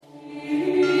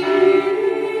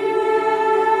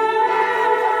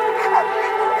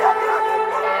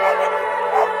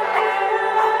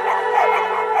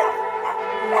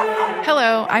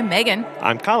I'm Megan.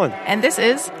 I'm Colin. And this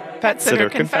is Pet Sitter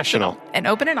Confessional, an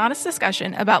open and honest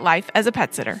discussion about life as a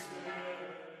pet sitter.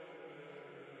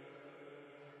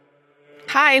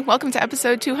 Hi, welcome to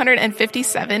episode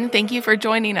 257. Thank you for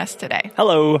joining us today.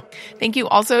 Hello. Thank you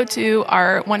also to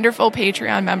our wonderful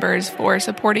Patreon members for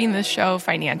supporting this show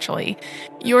financially.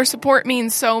 Your support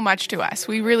means so much to us.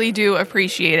 We really do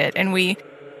appreciate it, and we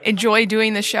enjoy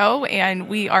doing the show, and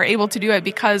we are able to do it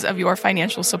because of your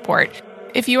financial support.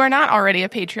 If you are not already a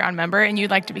Patreon member and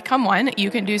you'd like to become one, you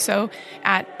can do so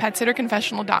at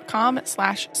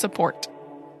petsitterconfessional.com/support.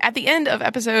 At the end of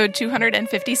episode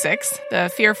 256,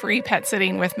 the Fear-Free Pet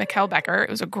Sitting with Mikkel Becker, it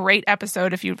was a great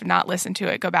episode. If you've not listened to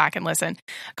it, go back and listen.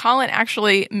 Colin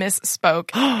actually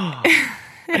misspoke.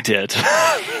 I did.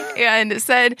 And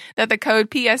said that the code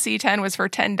PSC10 was for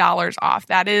 $10 off.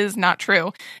 That is not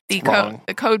true. The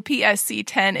code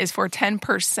PSC10 is for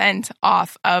 10%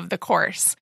 off of the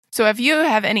course. So if you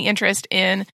have any interest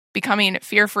in becoming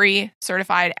Fear-Free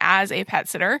certified as a pet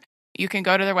sitter, you can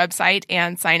go to their website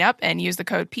and sign up and use the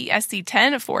code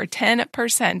PSC10 for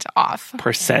 10% off.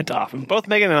 And both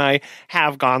Megan and I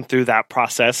have gone through that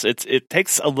process. It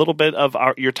takes a little bit of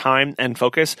your time and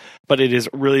focus, but it is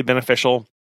really beneficial.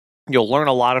 You'll learn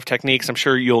a lot of techniques. I'm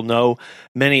sure you'll know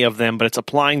many of them, but it's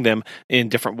applying them in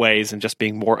different ways and just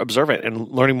being more observant and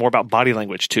learning more about body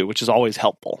language too, which is always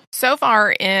helpful. So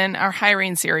far in our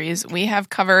hiring series, we have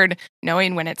covered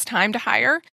knowing when it's time to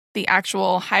hire, the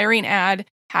actual hiring ad,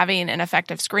 having an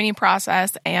effective screening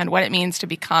process, and what it means to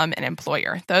become an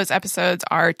employer. Those episodes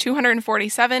are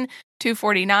 247,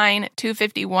 249,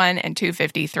 251, and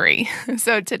 253.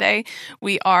 So today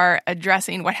we are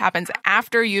addressing what happens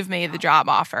after you've made the job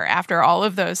offer, after all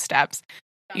of those steps.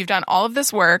 You've done all of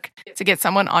this work to get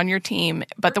someone on your team,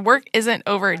 but the work isn't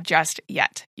over just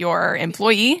yet. Your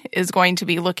employee is going to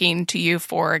be looking to you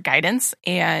for guidance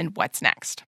and what's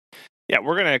next. Yeah,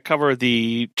 we're going to cover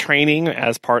the training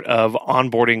as part of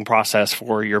onboarding process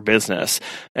for your business.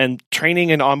 And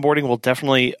training and onboarding will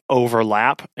definitely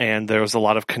overlap, and there's a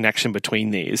lot of connection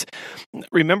between these.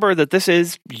 Remember that this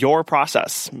is your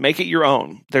process. Make it your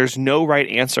own. There's no right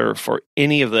answer for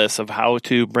any of this of how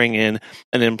to bring in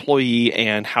an employee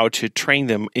and how to train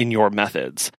them in your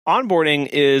methods. Onboarding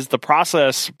is the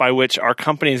process by which our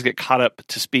companies get caught up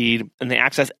to speed and they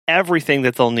access everything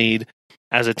that they'll need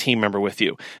as a team member with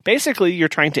you. Basically, you're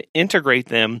trying to integrate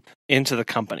them into the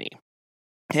company.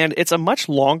 And it's a much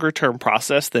longer term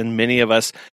process than many of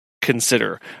us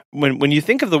consider. When you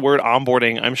think of the word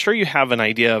onboarding, I'm sure you have an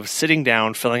idea of sitting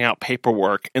down, filling out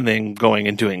paperwork, and then going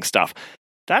and doing stuff.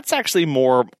 That's actually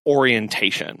more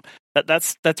orientation.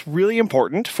 That's really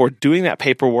important for doing that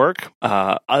paperwork,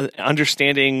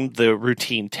 understanding the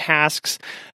routine tasks.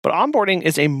 But onboarding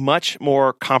is a much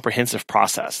more comprehensive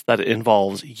process that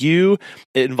involves you,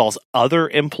 it involves other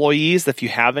employees if you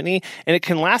have any, and it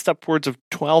can last upwards of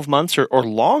 12 months or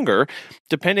longer,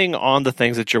 depending on the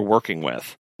things that you're working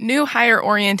with. New hire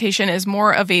orientation is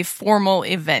more of a formal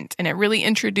event, and it really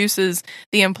introduces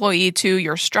the employee to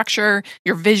your structure,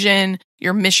 your vision,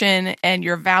 your mission, and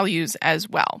your values as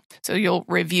well. So you'll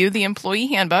review the employee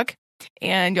handbook,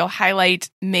 and you'll highlight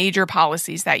major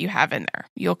policies that you have in there.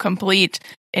 You'll complete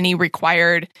any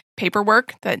required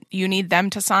paperwork that you need them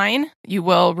to sign. You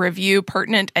will review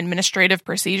pertinent administrative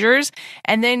procedures,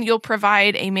 and then you'll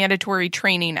provide a mandatory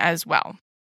training as well.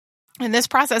 And this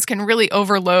process can really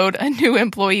overload a new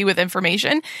employee with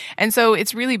information, and so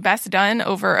it's really best done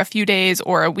over a few days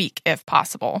or a week if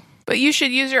possible. But you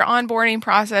should use your onboarding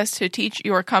process to teach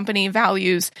your company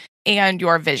values and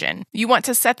your vision. You want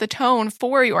to set the tone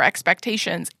for your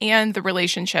expectations and the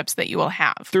relationships that you will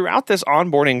have. Throughout this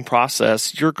onboarding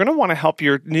process, you're going to want to help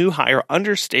your new hire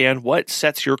understand what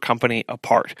sets your company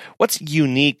apart. What's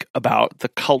unique about the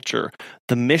culture,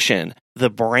 the mission,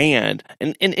 the brand,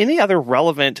 and any other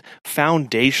relevant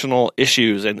foundational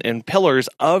issues and pillars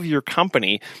of your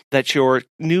company that your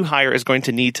new hire is going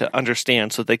to need to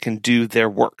understand so they can do their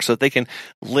work, so they can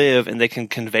live and they can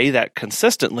convey that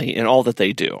consistently in all that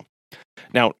they do.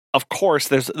 Now, of course,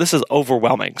 this is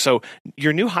overwhelming. So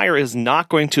your new hire is not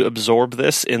going to absorb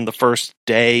this in the first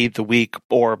day, the week,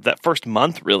 or that first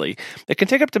month, really. It can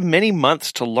take up to many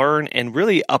months to learn and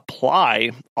really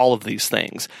apply all of these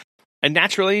things. And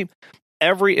naturally,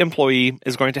 every employee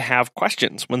is going to have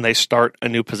questions when they start a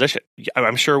new position.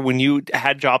 I'm sure when you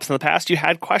had jobs in the past, you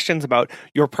had questions about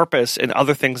your purpose and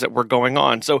other things that were going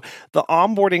on. So the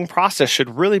onboarding process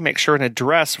should really make sure and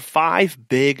address 5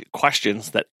 big questions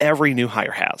that every new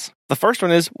hire has. The first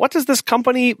one is, what does this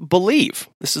company believe?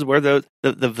 This is where the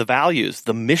values,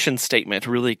 the mission statement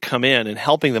really come in and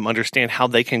helping them understand how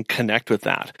they can connect with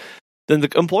that. Then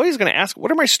the employee is going to ask,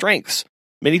 what are my strengths?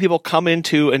 Many people come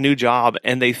into a new job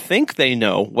and they think they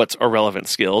know what's irrelevant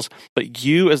skills, but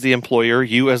you as the employer,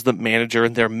 you as the manager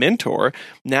and their mentor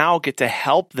now get to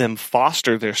help them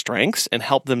foster their strengths and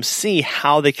help them see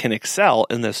how they can excel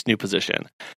in this new position.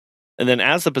 And then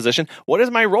as the position, what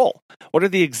is my role? What are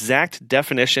the exact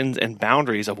definitions and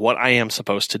boundaries of what I am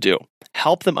supposed to do?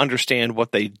 Help them understand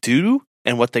what they do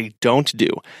and what they don't do.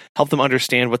 Help them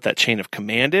understand what that chain of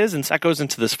command is. And that goes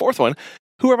into this fourth one.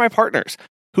 Who are my partners?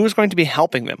 Who is going to be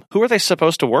helping them? Who are they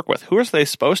supposed to work with? Who are they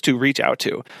supposed to reach out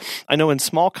to? I know in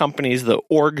small companies, the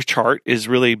org chart is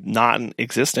really not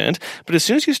existent, but as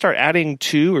soon as you start adding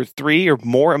 2 or 3 or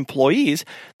more employees,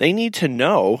 they need to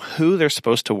know who they're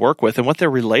supposed to work with and what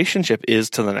their relationship is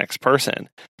to the next person.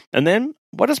 And then,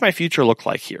 what does my future look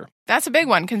like here? That's a big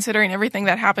one, considering everything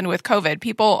that happened with COVID.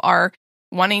 People are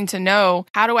wanting to know,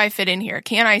 how do I fit in here?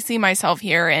 Can I see myself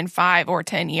here in 5 or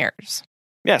 10 years?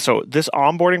 Yeah, so this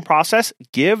onboarding process,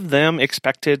 give them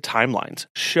expected timelines.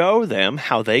 Show them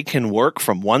how they can work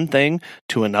from one thing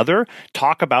to another.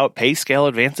 Talk about pay scale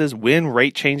advances, when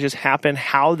rate changes happen,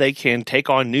 how they can take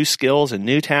on new skills and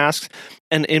new tasks,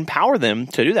 and empower them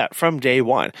to do that from day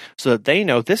one so that they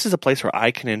know this is a place where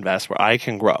I can invest, where I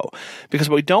can grow. Because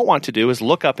what we don't want to do is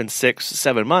look up in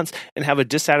 6-7 months and have a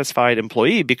dissatisfied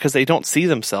employee because they don't see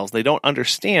themselves. They don't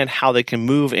understand how they can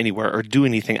move anywhere or do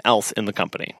anything else in the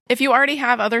company. If you already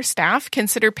have other staff,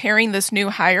 consider pairing this new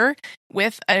hire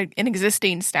with an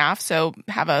existing staff. So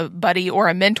have a buddy or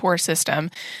a mentor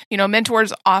system.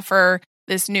 Mentors offer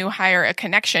this new hire a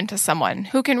connection to someone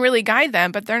who can really guide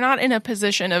them, but they're not in a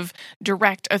position of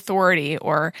direct authority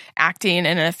or acting in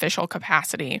an official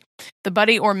capacity. The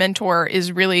buddy or mentor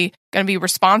is really going to be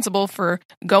responsible for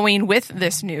going with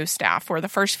this new staff for the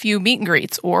first few meet and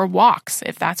greets or walks,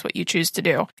 if that's what you choose to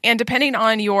do. And depending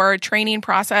on your training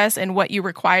process and what you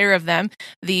require of them,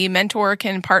 the mentor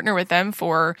can partner with them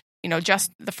for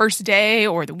just the first day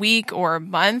or the week or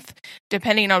month,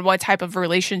 depending on what type of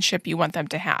relationship you want them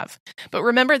to have. But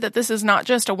remember that this is not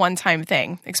just a one-time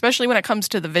thing, especially when it comes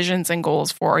to the visions and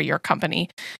goals for your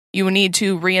company. You need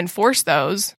to reinforce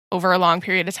those over a long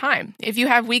period of time. If you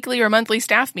have weekly or monthly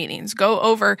staff meetings, go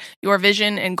over your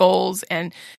vision and goals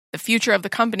and the future of the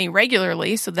company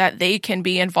regularly so that they can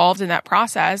be involved in that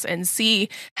process and see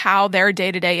how their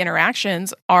day-to-day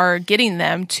interactions are getting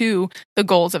them to the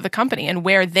goals of the company and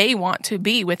where they want to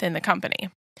be within the company.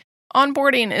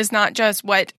 Onboarding is not just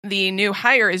what the new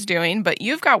hire is doing, but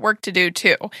you've got work to do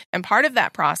too. And part of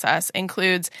that process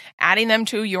includes adding them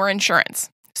to your insurance.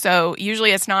 So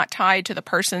usually it's not tied to the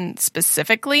person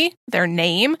specifically, their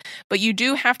name, but you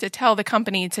do have to tell the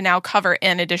company to now cover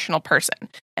an additional person.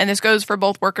 And this goes for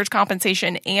both workers'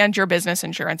 compensation and your business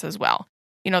insurance as well.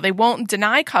 They won't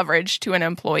deny coverage to an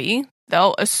employee.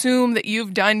 They'll assume that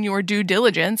you've done your due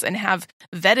diligence and have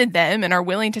vetted them and are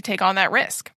willing to take on that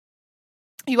risk.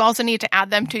 You also need to add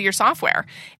them to your software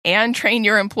and train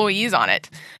your employees on it.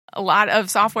 A lot of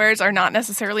softwares are not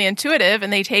necessarily intuitive,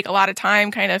 and they take a lot of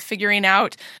time kind of figuring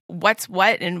out what's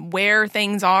what and where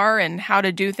things are and how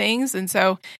to do things. And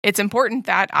so it's important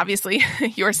that obviously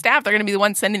your staff, they're going to be the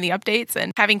ones sending the updates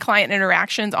and having client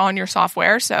interactions on your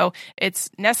software. So it's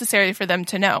necessary for them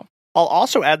to know. I'll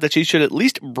also add that you should at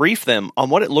least brief them on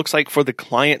what it looks like for the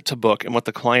client to book and what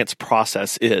the client's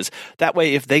process is. That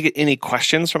way, if they get any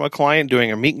questions from a client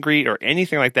doing a meet and greet or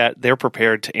anything like that, they're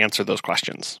prepared to answer those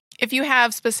questions. If you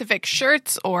have specific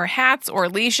shirts or hats or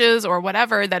leashes or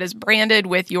whatever that is branded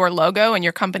with your logo and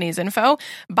your company's info,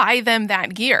 buy them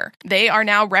that gear. They are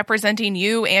now representing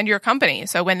you and your company.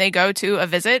 So when they go to a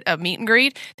visit, a meet and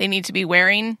greet, they need to be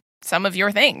wearing some of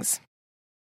your things.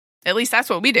 At least that's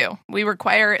what we do. We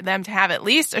require them to have at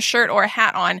least a shirt or a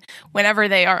hat on whenever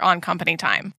they are on company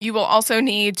time. You will also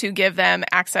need to give them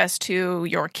access to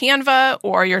your Canva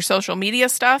or your social media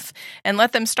stuff and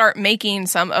let them start making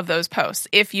some of those posts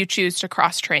if you choose to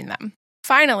cross-train them.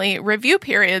 Finally, review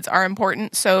periods are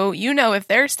important so you know if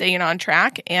they're staying on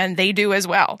track, and they do as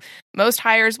well. Most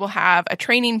hires will have a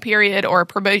training period or a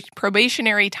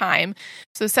probationary time,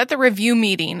 so set the review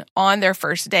meeting on their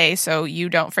first day so you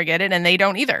don't forget it and they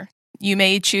don't either. You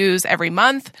may choose every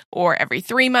month or every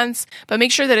 3 months, but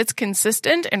make sure that it's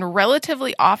consistent and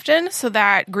relatively often so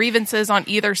that grievances on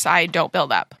either side don't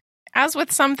build up. As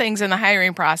with some things in the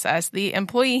hiring process, the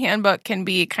employee handbook can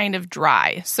be kind of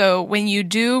dry. So when you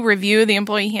do review the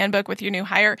employee handbook with your new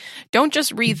hire, don't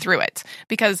just read through it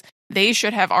because they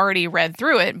should have already read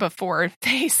through it before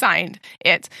they signed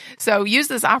it. So use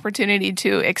this opportunity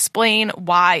to explain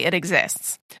why it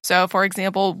exists. So, for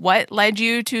example, what led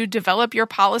you to develop your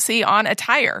policy on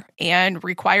attire and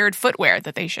required footwear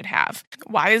that they should have?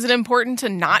 Why is it important to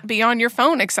not be on your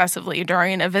phone excessively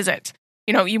during a visit?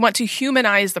 You want to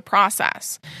humanize the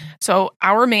process. So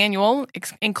our manual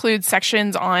includes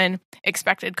sections on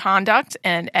expected conduct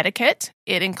and etiquette.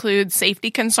 It includes safety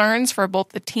concerns for both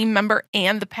the team member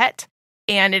and the pet,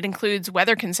 and it includes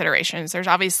weather considerations. There's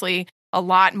obviously a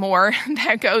lot more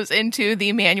that goes into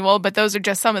the manual, but those are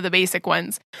just some of the basic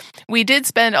ones. We did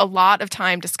spend a lot of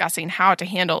time discussing how to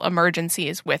handle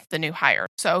emergencies with the new hire.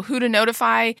 So who to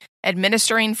notify,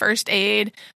 administering first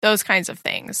aid, those kinds of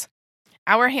things.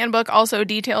 Our handbook also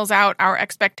details out our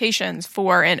expectations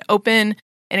for an open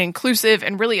and inclusive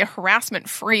and really a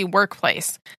harassment-free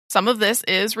workplace. Some of this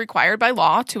is required by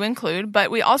law to include, but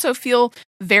we also feel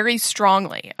very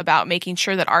strongly about making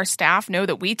sure that our staff know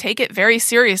that we take it very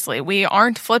seriously. We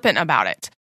aren't flippant about it.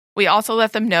 We also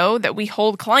let them know that we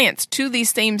hold clients to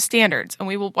these same standards, and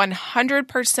we will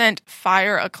 100%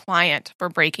 fire a client for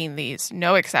breaking these,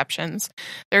 no exceptions.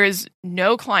 There is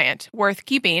no client worth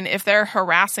keeping if they're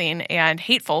harassing and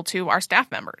hateful to our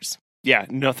staff members. Yeah,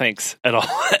 no thanks at all.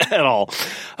 At all.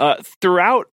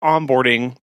 Throughout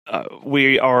onboarding,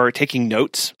 we are taking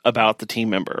notes about the team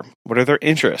member. What are their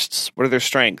interests? What are their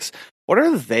strengths? What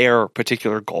are their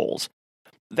particular goals?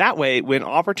 That way, when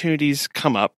opportunities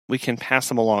come up, we can pass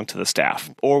them along to the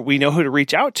staff, or we know who to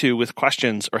reach out to with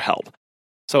questions or help.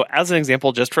 So as an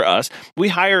example, just for us, we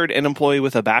hired an employee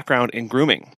with a background in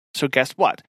grooming. So guess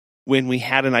what? When we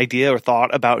had an idea or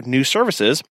thought about new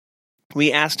services,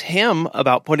 we asked him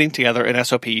about putting together an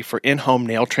SOP for in-home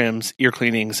nail trims, ear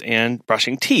cleanings, and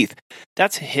brushing teeth.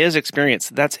 That's his experience.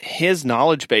 That's his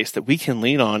knowledge base that we can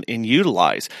lean on and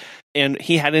utilize. And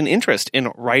he had an interest in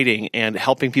writing and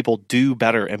helping people do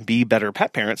better and be better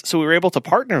pet parents. So we were able to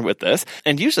partner with this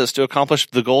and use this to accomplish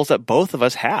the goals that both of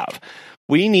us have.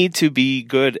 We need to be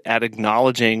good at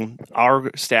acknowledging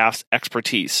our staff's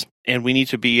expertise, and we need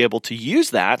to be able to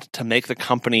use that to make the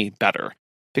company better.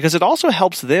 Because it also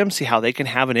helps them see how they can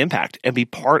have an impact and be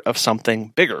part of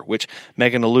something bigger, which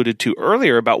Megan alluded to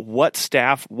earlier about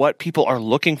what people are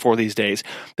looking for these days.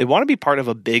 They want to be part of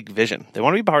a big vision. They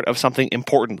want to be part of something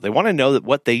important. They want to know that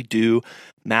what they do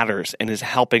matters and is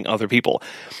helping other people.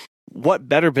 What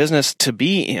better business to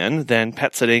be in than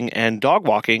pet sitting and dog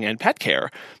walking and pet care?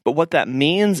 But what that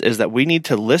means is that we need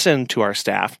to listen to our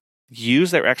staff,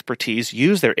 use their expertise,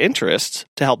 use their interests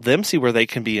to help them see where they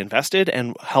can be invested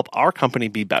and help our company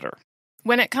be better.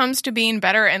 When it comes to being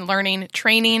better and learning,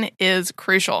 training is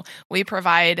crucial. We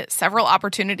provide several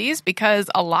opportunities because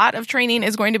a lot of training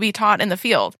is going to be taught in the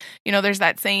field. There's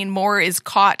that saying, more is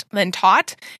caught than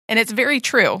taught, and it's very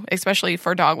true, especially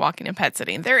for dog walking and pet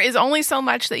sitting. There is only so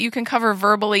much that you can cover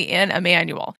verbally in a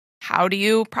manual. How do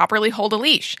you properly hold a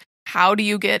leash? How do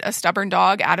you get a stubborn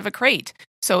dog out of a crate?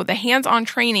 So the hands-on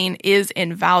training is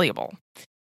invaluable.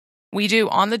 We do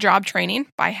on-the-job training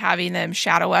by having them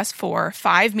shadow us for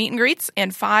 5 meet and greets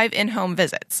and 5 in-home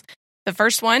visits. The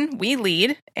first one, we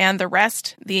lead, and the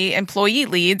rest, the employee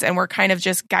leads, and we're kind of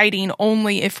just guiding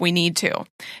only if we need to.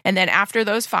 And then after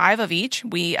those 5 of each,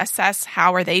 we assess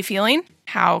how are they feeling,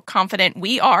 how confident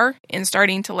we are in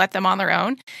starting to let them on their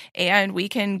own, and we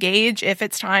can gauge if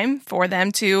it's time for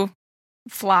them to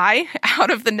fly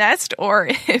out of the nest or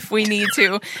if we need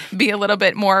to be a little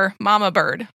bit more mama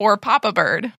bird or papa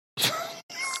bird.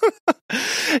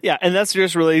 Yeah, and that's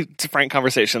just really frank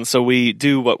conversation. So we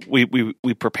do what we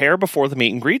prepare before the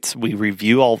meet and greets. We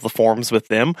review all of the forms with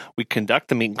them. We conduct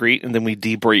the meet and greet, and then we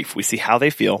debrief. We see how they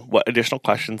feel, what additional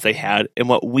questions they had, and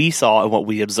what we saw and what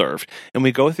we observed. And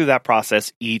we go through that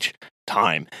process each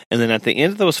time. And then at the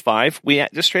end of those 5, we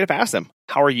just straight up ask them,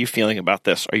 how are you feeling about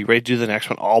this? Are you ready to do the next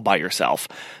one all by yourself?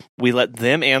 We let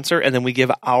them answer, and then we give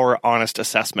our honest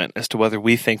assessment as to whether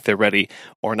we think they're ready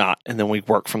or not, and then we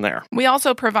work from there. We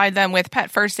also provide them with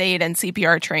pet first aid and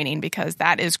CPR training because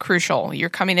that is crucial. You're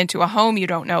coming into a home, you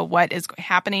don't know what is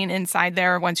happening inside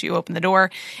there once you open the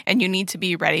door, and you need to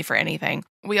be ready for anything.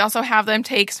 We also have them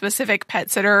take specific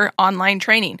pet sitter online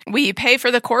training. We pay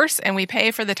for the course, and we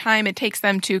pay for the time it takes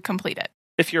them to complete it.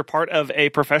 If you're part of a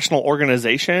professional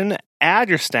organization, add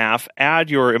your staff, add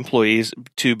your employees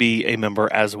to be a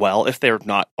member as well, if they're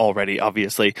not already,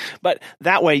 obviously. But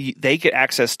that way, they get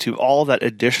access to all that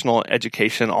additional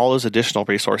education, all those additional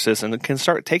resources, and can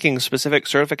start taking specific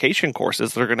certification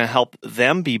courses that are going to help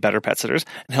them be better pet sitters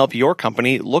and help your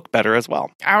company look better as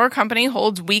well. Our company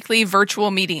holds weekly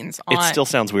virtual meetings. It still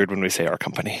sounds weird when we say our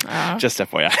company. Just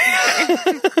FYI.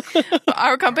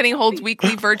 Our company holds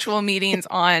weekly virtual meetings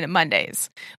on Mondays.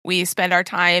 We spend our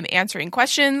time answering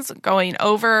questions, going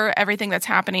over everything that's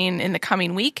happening in the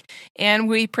coming week, and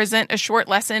we present a short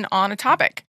lesson on a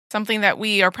topic. Something that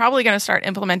we are probably going to start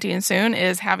implementing soon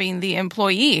is having the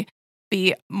employee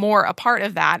be more a part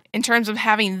of that in terms of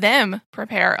having them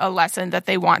prepare a lesson that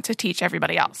they want to teach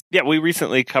everybody else. Yeah, we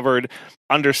recently covered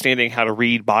understanding how to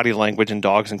read body language in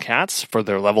dogs and cats for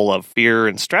their level of fear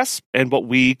and stress and what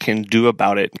we can do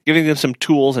about it, giving them some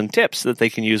tools and tips that they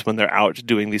can use when they're out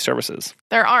doing these services.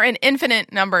 There are an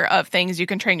infinite number of things you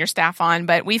can train your staff on,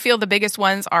 but we feel the biggest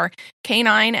ones are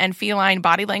canine and feline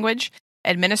body language,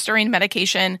 administering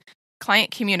medication,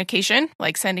 client communication,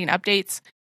 like sending updates,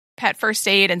 pet first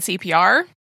aid and CPR,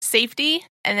 safety,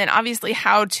 and then obviously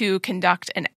how to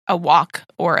conduct a walk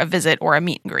or a visit or a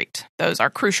meet and greet. Those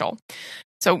are crucial.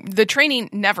 So the training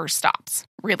never stops,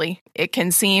 really. It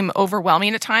can seem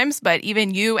overwhelming at times, but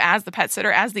even you as the pet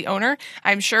sitter, as the owner,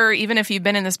 I'm sure even if you've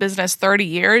been in this business 30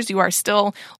 years, you are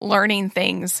still learning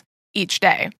things each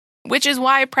day, which is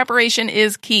why preparation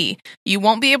is key. You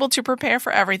won't be able to prepare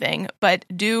for everything, but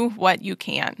do what you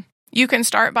can. You can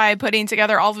start by putting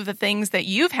together all of the things that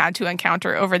you've had to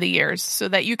encounter over the years so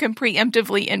that you can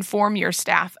preemptively inform your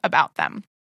staff about them.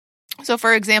 So,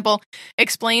 for example,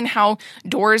 explain how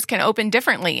doors can open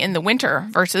differently in the winter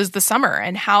versus the summer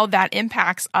and how that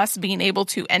impacts us being able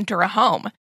to enter a home.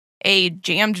 A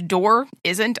jammed door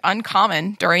isn't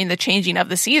uncommon during the changing of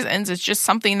the seasons. It's just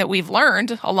something that we've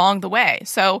learned along the way.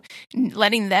 So,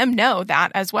 letting them know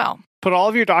that as well. Put all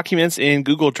of your documents in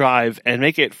Google Drive and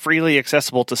make it freely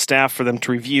accessible to staff for them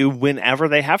to review whenever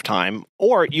they have time,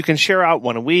 or you can share out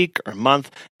one a week or a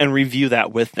month and review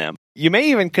that with them. You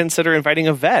may even consider inviting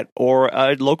a vet or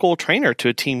a local trainer to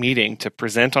a team meeting to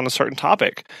present on a certain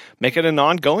topic. Make it an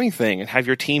ongoing thing and have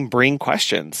your team bring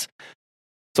questions.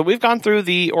 So we've gone through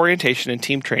the orientation and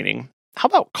team training. How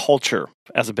about culture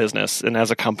as a business and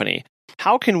as a company?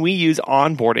 How can we use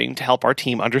onboarding to help our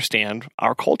team understand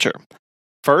our culture?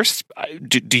 First,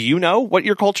 do you know what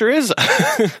your culture is?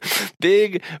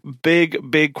 Big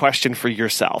question for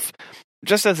yourself.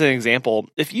 Just as an example,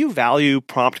 if you value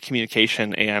prompt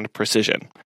communication and precision,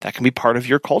 that can be part of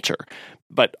your culture.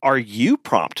 But are you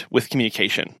prompt with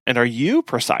communication? And are you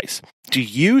precise? Do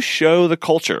you show the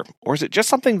culture? Or is it just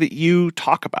something that you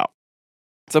talk about?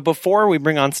 So before we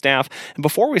bring on staff and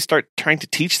before we start trying to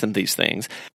teach them these things,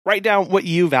 write down what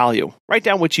you value. Write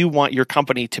down what you want your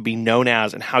company to be known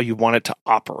as and how you want it to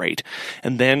operate,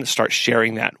 and then start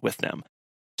sharing that with them.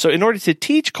 So in order to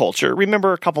teach culture,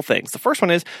 remember a couple things. The first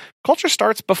one is culture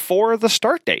starts before the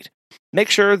start date. Make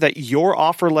sure that your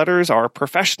offer letters are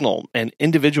professional and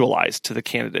individualized to the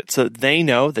candidate so that they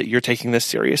know that you're taking this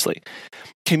seriously.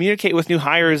 Communicate with new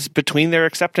hires between their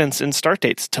acceptance and start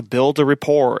dates to build a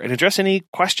rapport and address any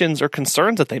questions or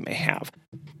concerns that they may have.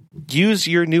 Use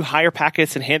your new hire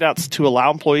packets and handouts to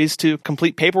allow employees to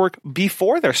complete paperwork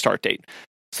before their start date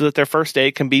so that their first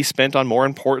day can be spent on more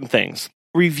important things.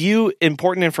 Review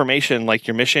important information like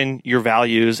your mission, your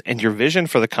values, and your vision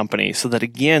for the company so that,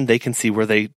 again, they can see where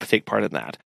they take part in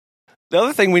that. The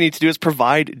other thing we need to do is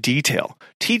provide detail.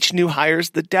 Teach new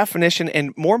hires the definition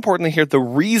and, more importantly here, the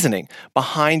reasoning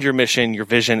behind your mission, your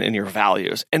vision, and your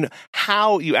values, and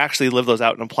how you actually live those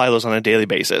out and apply those on a daily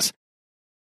basis.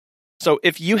 So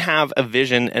if you have a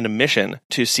vision and a mission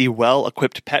to see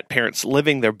well-equipped pet parents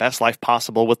living their best life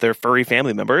possible with their furry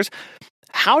family members,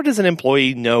 how does an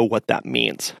employee know what that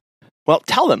means? Well,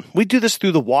 tell them. We do this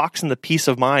through the walks and the peace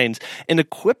of minds and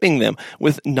equipping them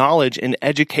with knowledge and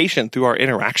education through our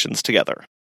interactions together.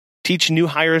 Teach new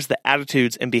hires the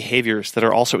attitudes and behaviors that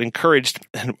are also encouraged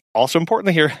and, also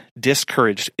importantly here,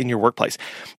 discouraged in your workplace.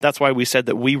 That's why we said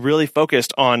that we really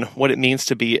focused on what it means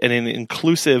to be an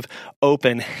inclusive,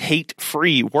 open,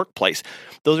 hate-free workplace.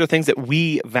 Those are things that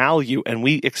we value, and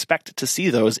we expect to see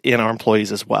those in our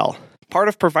employees as well. Part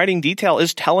of providing detail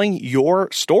is telling your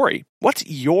story. What's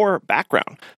your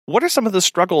background? What are some of the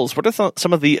struggles? What are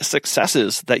some of the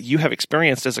successes that you have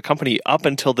experienced as a company up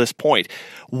until this point?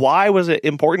 Why was it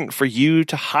important for you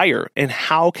to hire? And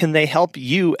how can they help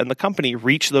you and the company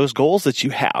reach those goals that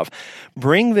you have?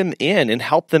 Bring them in and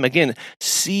help them, again,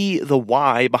 see the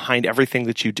why behind everything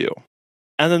that you do.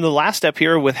 And then the last step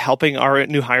here with helping our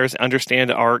new hires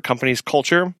understand our company's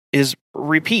culture is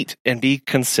repeat and be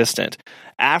consistent.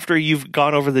 After you've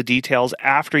gone over the details,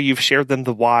 after you've shared them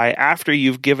the why, after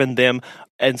you've given them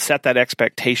and set that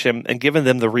expectation and given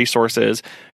them the resources,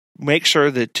 make sure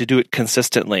that to do it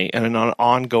consistently and on an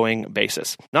ongoing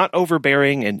basis. Not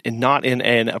overbearing and not in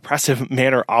an oppressive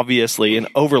manner, obviously, and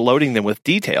overloading them with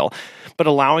detail, but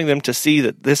allowing them to see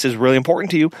that this is really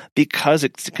important to you because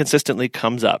it consistently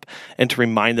comes up, and to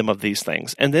remind them of these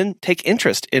things. And then take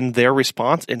interest in their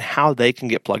response and how they can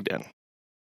get plugged in.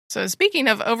 So speaking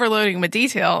of overloading with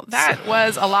detail, that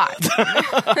was a lot.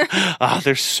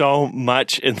 There's so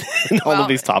much in all of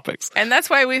these topics. And that's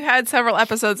why we've had several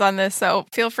episodes on this. So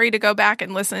feel free to go back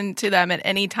and listen to them at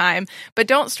any time. But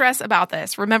don't stress about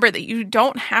this. Remember that you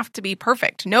don't have to be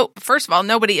perfect. No, first of all,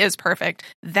 nobody is perfect.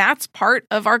 That's part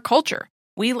of our culture.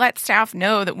 We let staff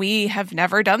know that we have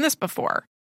never done this before.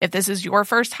 If this is your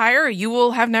first hire, you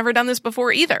will have never done this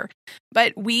before either.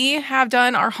 But we have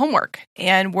done our homework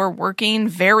and we're working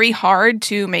very hard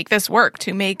to make this work,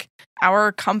 to make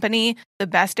our company the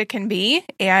best it can be.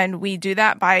 And we do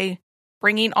that by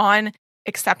bringing on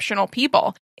exceptional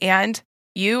people. And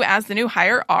you, as the new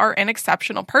hire, are an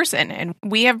exceptional person. And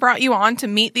we have brought you on to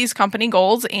meet these company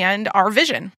goals and our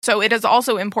vision. So it is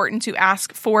also important to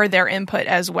ask for their input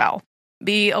as well.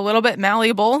 Be a little bit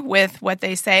malleable with what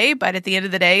they say, but at the end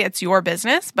of the day, it's your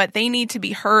business, but they need to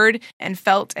be heard and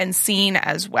felt and seen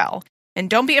as well. And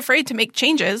don't be afraid to make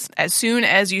changes as soon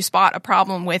as you spot a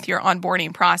problem with your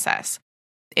onboarding process.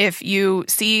 If you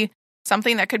see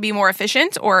something that could be more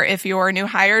efficient, or if your new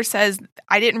hire says,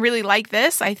 I didn't really like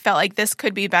this, I felt like this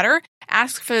could be better,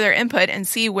 ask for their input and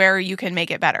see where you can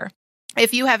make it better.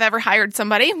 If you have ever hired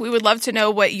somebody, we would love to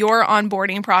know what your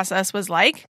onboarding process was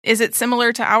like. Is it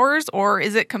similar to ours or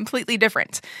is it completely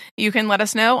different? You can let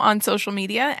us know on social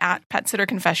media at Pet Sitter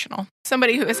Confessional.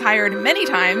 Somebody who has hired many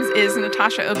times is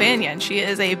Natasha O'Banion. She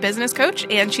is a business coach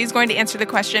and she's going to answer the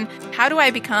question, how do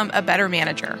I become a better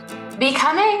manager?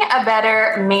 Becoming a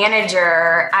better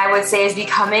manager, I would say, is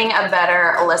becoming a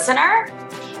better listener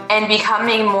and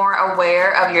becoming more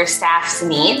aware of your staff's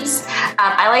needs.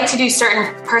 I like to do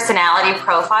certain personality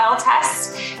profile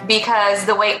tests because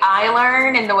the way I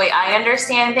learn and the way I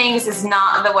understand things is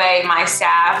not the way my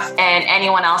staff and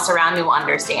anyone else around me will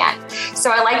understand. So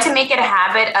I like to make it a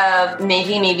habit of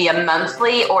making maybe a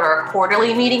monthly or a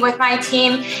quarterly meeting with my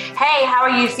team. Hey, how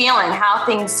are you feeling? How are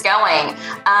things going?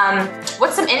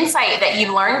 What's some insight that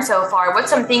you've learned so far? What's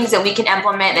some things that we can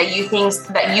implement that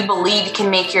you believe can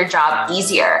make your job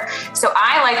easier? So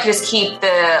I like to just keep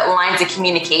the lines of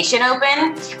communication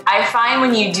open. I find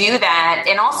when you do that,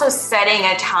 and also setting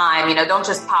a time, don't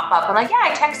just pop up and like, yeah,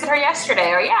 I texted her yesterday,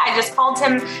 or yeah, I just called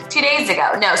him 2 days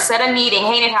ago. No, set a meeting.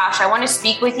 Hey, Natasha, I want to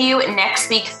speak with you next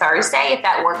week, Thursday, if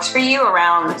that works for you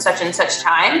around such and such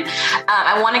time.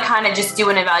 I want to kind of just do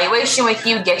an evaluation with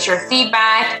you, get your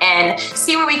feedback, and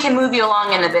see where we can move you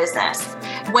along in the business.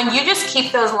 When you just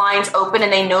keep those lines open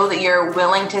and they know that you're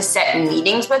willing to set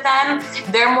meetings with them,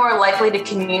 they're more likely to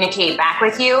communicate back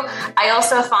with you. I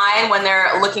also find when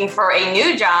they're looking for a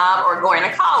new job or going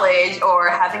to college or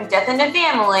having death in the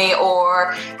family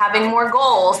or having more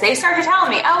goals, they start to tell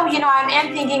me, oh, I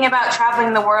am thinking about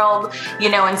traveling the world,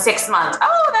 in 6 months.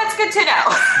 Oh, that's good to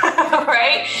know,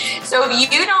 right? So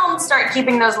if you don't start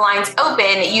keeping those lines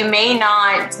open, you may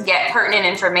not get pertinent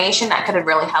information that could have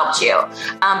really helped you.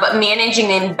 But managing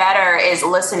them better is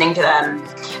listening to them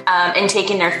and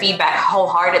taking their feedback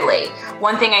wholeheartedly.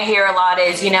 One thing I hear a lot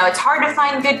is, it's hard to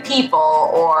find good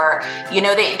people, or,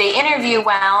 they interview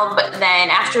well, but then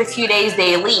after a few days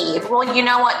they leave. Well, you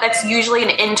know what? That's usually an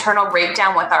internal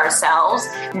breakdown with ourselves,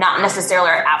 not necessarily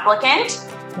our applicant,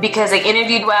 because they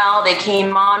interviewed well, they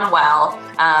came on well,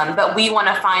 but we want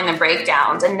to find the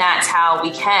breakdowns, and that's how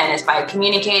we can, is by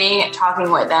communicating,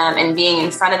 talking with them, and being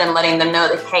in front of them, letting them know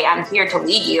that, hey, I'm here to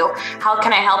lead you. How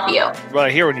can I help you? What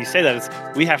I hear when you say that is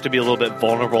we have to be a little bit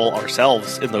vulnerable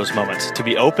ourselves in those moments to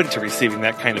be open to receiving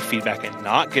that kind of feedback and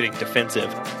not getting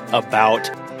defensive about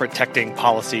protecting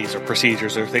policies or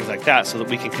procedures or things like that, so that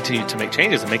we can continue to make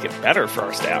changes and make it better for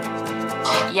our staff.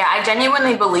 Yeah, I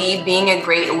genuinely believe being a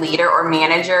great leader or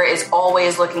manager is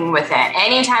always looking within.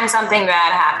 Anytime something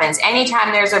bad happens,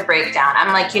 anytime there's a breakdown,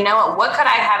 I'm like, what could I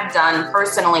have done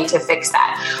personally to fix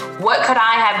that? What could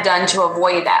I have done to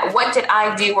avoid that? What did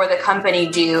I do or the company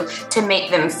do to make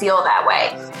them feel that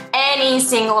way? Any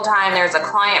single time there's a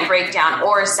client breakdown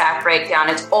or a staff breakdown,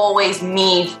 it's always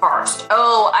me first.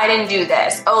 Oh, I didn't do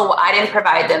this. Oh, I didn't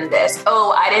provide them this.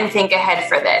 Oh, I didn't think ahead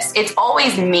for this. It's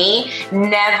always me,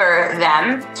 never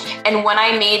them. And when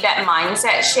I made that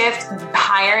mindset shift,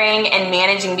 hiring and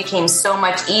managing became so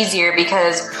much easier,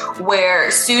 because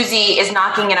where Susie is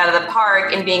knocking it out of the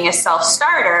park and being a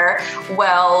self-starter,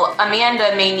 well,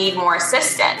 Amanda may need more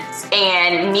assistance.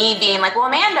 And me being like, well,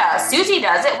 Amanda, Susie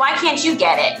does it. Why can't you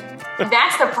get it?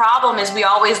 That's the problem, is we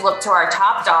always look to our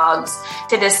top dogs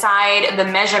to decide the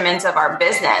measurements of our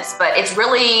business. But it's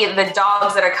really the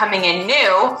dogs that are coming in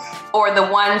new, or the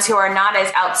ones who are not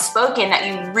as outspoken, that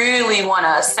you really want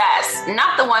to assess,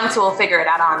 not the ones who will figure it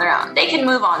out on their own. They can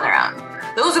move on their own.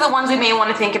 those are the ones we may want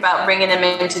to think about bringing them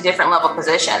into different level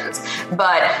positions.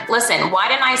 But listen, why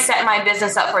didn't I set my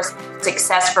business up for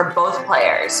success for both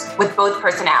players, with both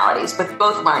personalities, with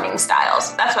both learning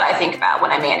styles? That's what I think about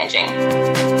when I'm managing.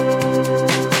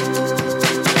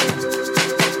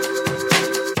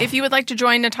 If you would like to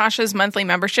join Natasha's monthly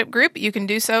membership group, you can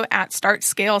do so at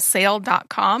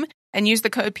startscalesale.com and use the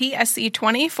code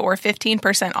PSC20 for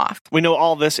 15% off. We know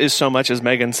all this is so much, as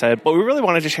Megan said, but we really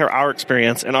wanted to share our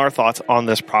experience and our thoughts on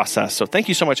this process. So thank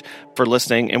you so much for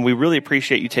listening, and we really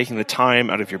appreciate you taking the time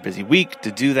out of your busy week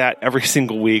to do that every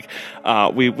single week.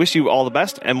 We wish you all the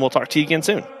best, and we'll talk to you again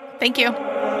soon. Thank you.